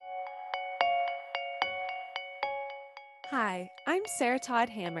Hi, I'm Sarah Todd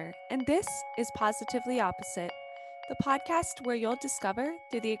Hammer, and this is Positively Opposite, the podcast where you'll discover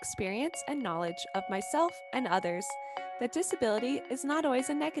through the experience and knowledge of myself and others that disability is not always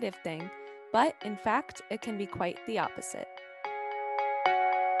a negative thing, but in fact, it can be quite the opposite.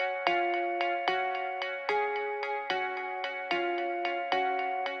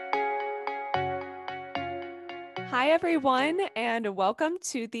 Hi, everyone, and welcome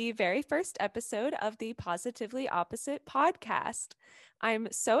to the very first episode of the Positively Opposite podcast. I'm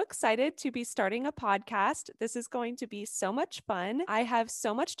so excited to be starting a podcast. This is going to be so much fun. I have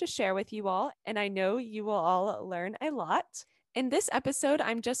so much to share with you all, and I know you will all learn a lot. In this episode,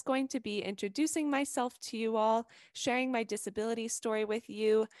 I'm just going to be introducing myself to you all, sharing my disability story with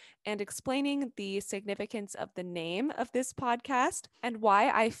you, and explaining the significance of the name of this podcast and why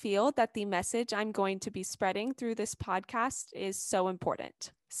I feel that the message I'm going to be spreading through this podcast is so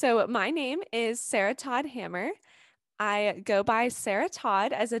important. So, my name is Sarah Todd Hammer. I go by Sarah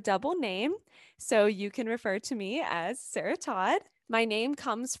Todd as a double name, so you can refer to me as Sarah Todd. My name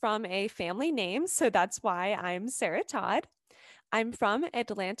comes from a family name, so that's why I'm Sarah Todd. I'm from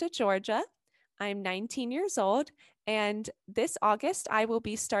Atlanta, Georgia. I'm 19 years old, and this August I will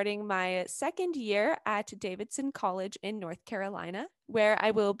be starting my second year at Davidson College in North Carolina, where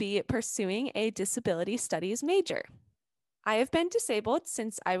I will be pursuing a disability studies major. I have been disabled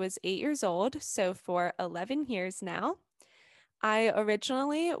since I was 8 years old, so for 11 years now. I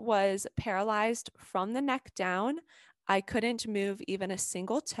originally was paralyzed from the neck down. I couldn't move even a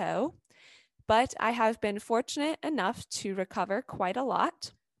single toe, but I have been fortunate enough to recover quite a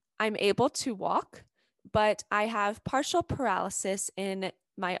lot. I'm able to walk, but I have partial paralysis in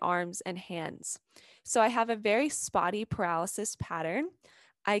my arms and hands. So I have a very spotty paralysis pattern.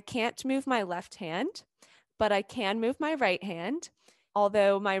 I can't move my left hand, but I can move my right hand,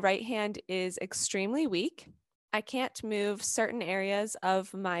 although my right hand is extremely weak. I can't move certain areas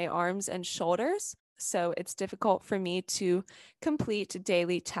of my arms and shoulders, so it's difficult for me to complete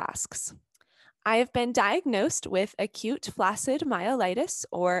daily tasks. I have been diagnosed with acute flaccid myelitis,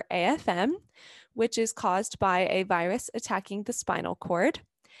 or AFM, which is caused by a virus attacking the spinal cord.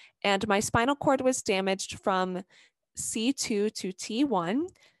 And my spinal cord was damaged from C2 to T1,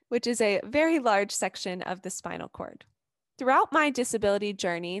 which is a very large section of the spinal cord. Throughout my disability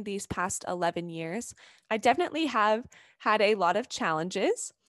journey these past 11 years, I definitely have had a lot of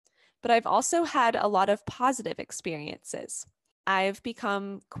challenges, but I've also had a lot of positive experiences. I've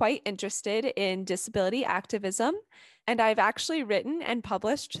become quite interested in disability activism, and I've actually written and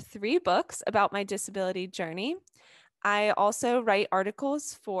published 3 books about my disability journey. I also write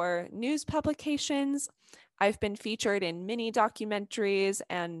articles for news publications. I've been featured in mini documentaries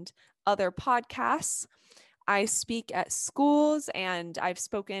and other podcasts. I speak at schools and I've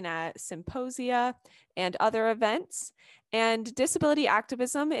spoken at symposia and other events. And disability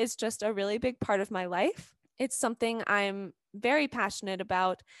activism is just a really big part of my life. It's something I'm very passionate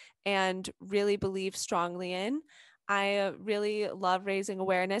about and really believe strongly in. I really love raising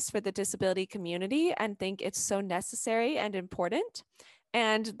awareness for the disability community and think it's so necessary and important.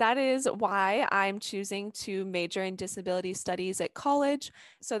 And that is why I'm choosing to major in disability studies at college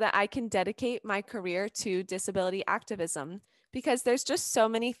so that I can dedicate my career to disability activism. Because there's just so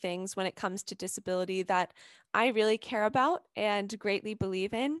many things when it comes to disability that I really care about and greatly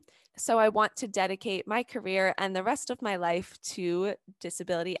believe in. So I want to dedicate my career and the rest of my life to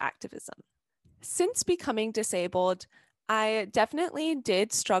disability activism. Since becoming disabled, I definitely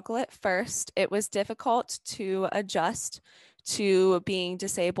did struggle at first. It was difficult to adjust to being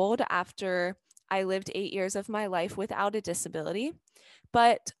disabled after I lived 8 years of my life without a disability.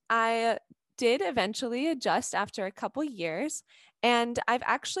 But I did eventually adjust after a couple years. And I've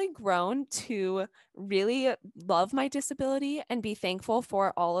actually grown to really love my disability and be thankful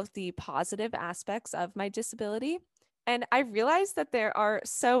for all of the positive aspects of my disability. And I realized that there are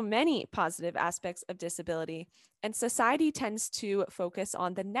so many positive aspects of disability, and society tends to focus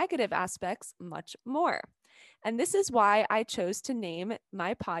on the negative aspects much more. And this is why I chose to name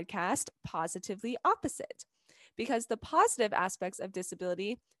my podcast Positively Opposite, because the positive aspects of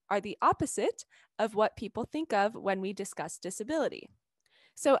disability are the opposite of what people think of when we discuss disability.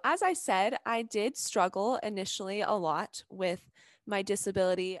 So, as I said, I did struggle initially a lot with my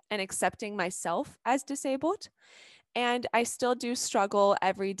disability and accepting myself as disabled. And I still do struggle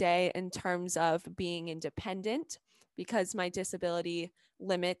every day in terms of being independent because my disability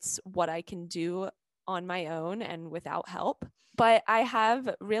limits what I can do on my own and without help. But I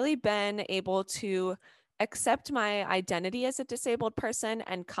have really been able to accept my identity as a disabled person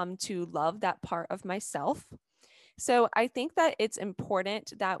and come to love that part of myself. So I think that it's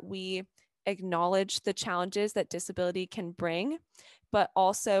important that we acknowledge the challenges that disability can bring, but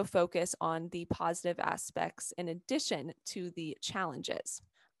also focus on the positive aspects in addition to the challenges.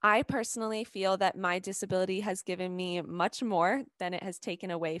 I personally feel that my disability has given me much more than it has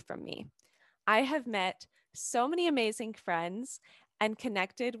taken away from me. I have met so many amazing friends and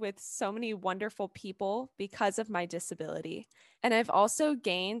connected with so many wonderful people because of my disability. And I've also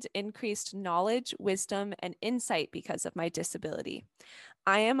gained increased knowledge, wisdom, and insight because of my disability.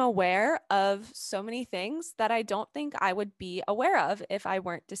 I am aware of so many things that I don't think I would be aware of if I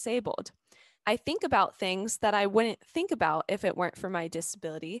weren't disabled. I think about things that I wouldn't think about if it weren't for my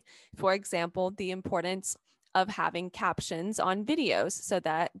disability. For example, the importance of having captions on videos so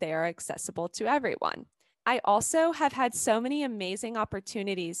that they are accessible to everyone. I also have had so many amazing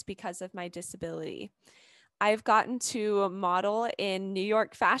opportunities because of my disability. I've gotten to model in New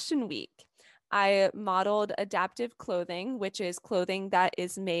York Fashion Week. I modeled adaptive clothing, which is clothing that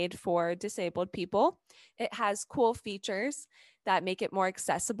is made for disabled people. It has cool features that make it more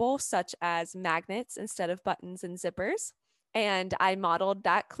accessible, such as magnets instead of buttons and zippers. And I modeled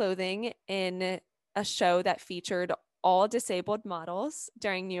that clothing in a show that featured all disabled models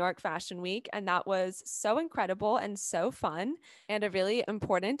during New York Fashion Week. And that was so incredible and so fun and a really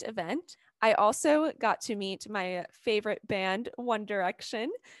important event. I also got to meet my favorite band, One Direction,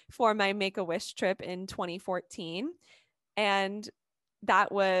 for my Make-A-Wish trip in 2014. And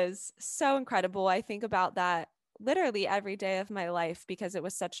that was so incredible. I think about that literally every day of my life because it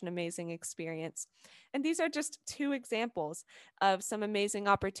was such an amazing experience. And these are just two examples of some amazing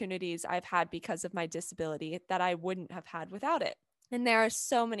opportunities I've had because of my disability that I wouldn't have had without it. And there are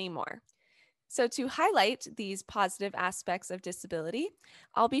so many more. So, to highlight these positive aspects of disability,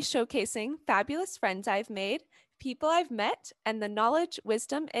 I'll be showcasing fabulous friends I've made, people I've met, and the knowledge,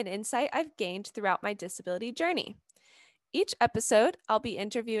 wisdom, and insight I've gained throughout my disability journey. Each episode, I'll be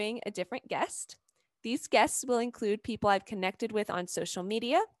interviewing a different guest. These guests will include people I've connected with on social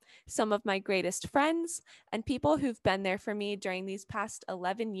media, some of my greatest friends, and people who've been there for me during these past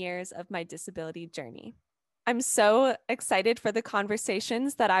 11 years of my disability journey. I'm so excited for the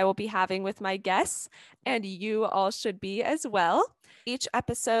conversations that I will be having with my guests, and you all should be as well. Each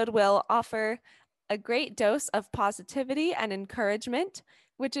episode will offer a great dose of positivity and encouragement,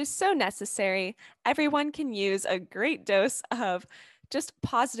 which is so necessary. Everyone can use a great dose of just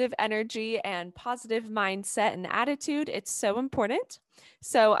positive energy and positive mindset and attitude. It's so important.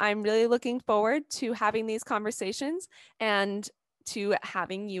 So I'm really looking forward to having these conversations and to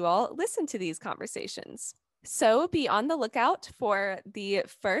having you all listen to these conversations. So be on the lookout for the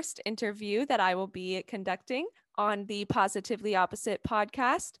first interview that I will be conducting on the Positively Opposite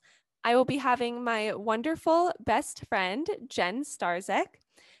podcast. I will be having my wonderful best friend, Jen Starzek,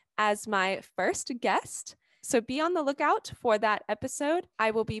 as my first guest. So be on the lookout for that episode.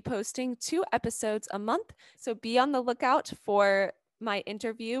 I will be posting 2 episodes a month. So be on the lookout for my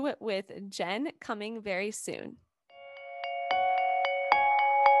interview with Jen coming very soon.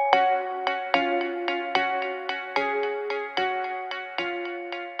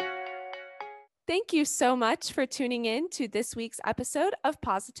 Thank you so much for tuning in to this week's episode of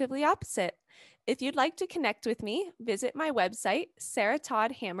Positively Opposite. If you'd like to connect with me, visit my website,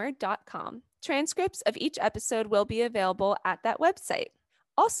 sarahtoddhammer.com. Transcripts of each episode will be available at that website.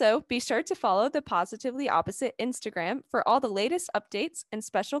 Also, be sure to follow the Positively Opposite Instagram for all the latest updates and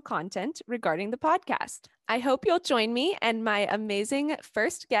special content regarding the podcast. I hope you'll join me and my amazing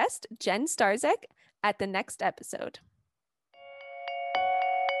first guest, Jen Starzek, at the next episode.